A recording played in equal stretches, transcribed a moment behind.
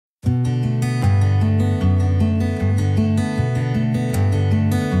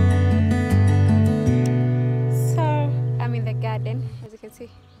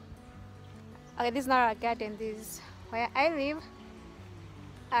Okay, this is not our garden, this is where I live.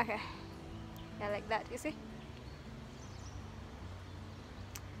 Okay, yeah, like that, you see.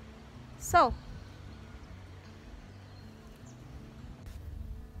 So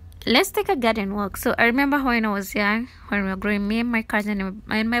let's take a garden walk. So I remember when I was young, when we were growing, me and my cousin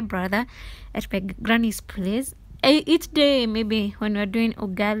and my brother at my granny's place. Each day, maybe when we were doing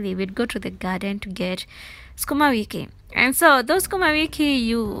ugali, we'd go to the garden to get skuma wiki. And so those skuma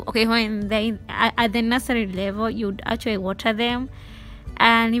wiki, when they at the nursery level, you'd actually water them.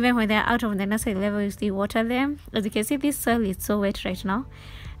 And even when they're out of the nursery level, you still water them. As you can see, this soil is so wet right now.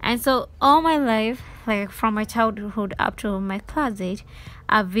 And so all my life, like from my childhood up to my class age,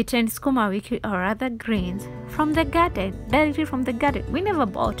 I've eaten skuma wiki or other greens from the garden, directly from the garden. We never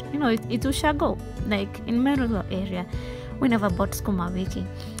bought, it's Ushago, like in Merilo area. We never bought skuma wiki.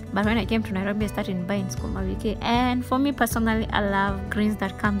 But when I came to Nairobi, I started buying skuma wiki. And for me personally, I love greens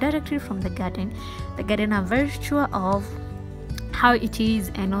that come directly from the garden. The garden, I'm very sure of how it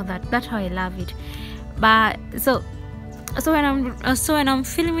is and all that. That's how I love it. But so when I'm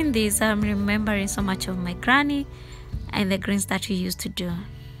filming this, I'm remembering so much of my granny and the greens that we used to do.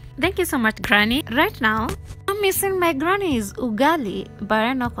 Thank you so much, Granny. Right now, I'm missing my granny's ugali, but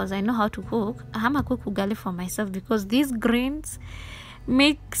I know because I know how to cook. I'm gonna cook ugali for myself because these greens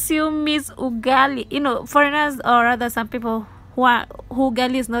makes you miss ugali. Foreigners or rather some people who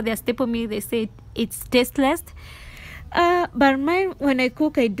ugali is not their staple meal, they say it's tasteless. But mine, when I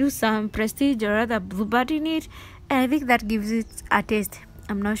cook, I do some prestige or rather bluebird in it, and I think that gives it a taste.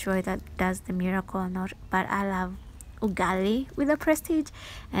 I'm not sure if that does the miracle or not, but I love ugali with a prestige.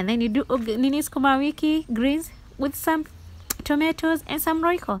 And then you do nini skuma wiki greens with some tomatoes and some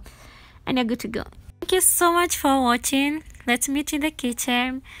roiko, and you're good to go. Thank you so much for watching. Let's meet in the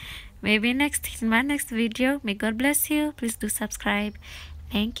kitchen maybe in my next video. May God bless you. Please do subscribe.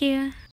 Thank you.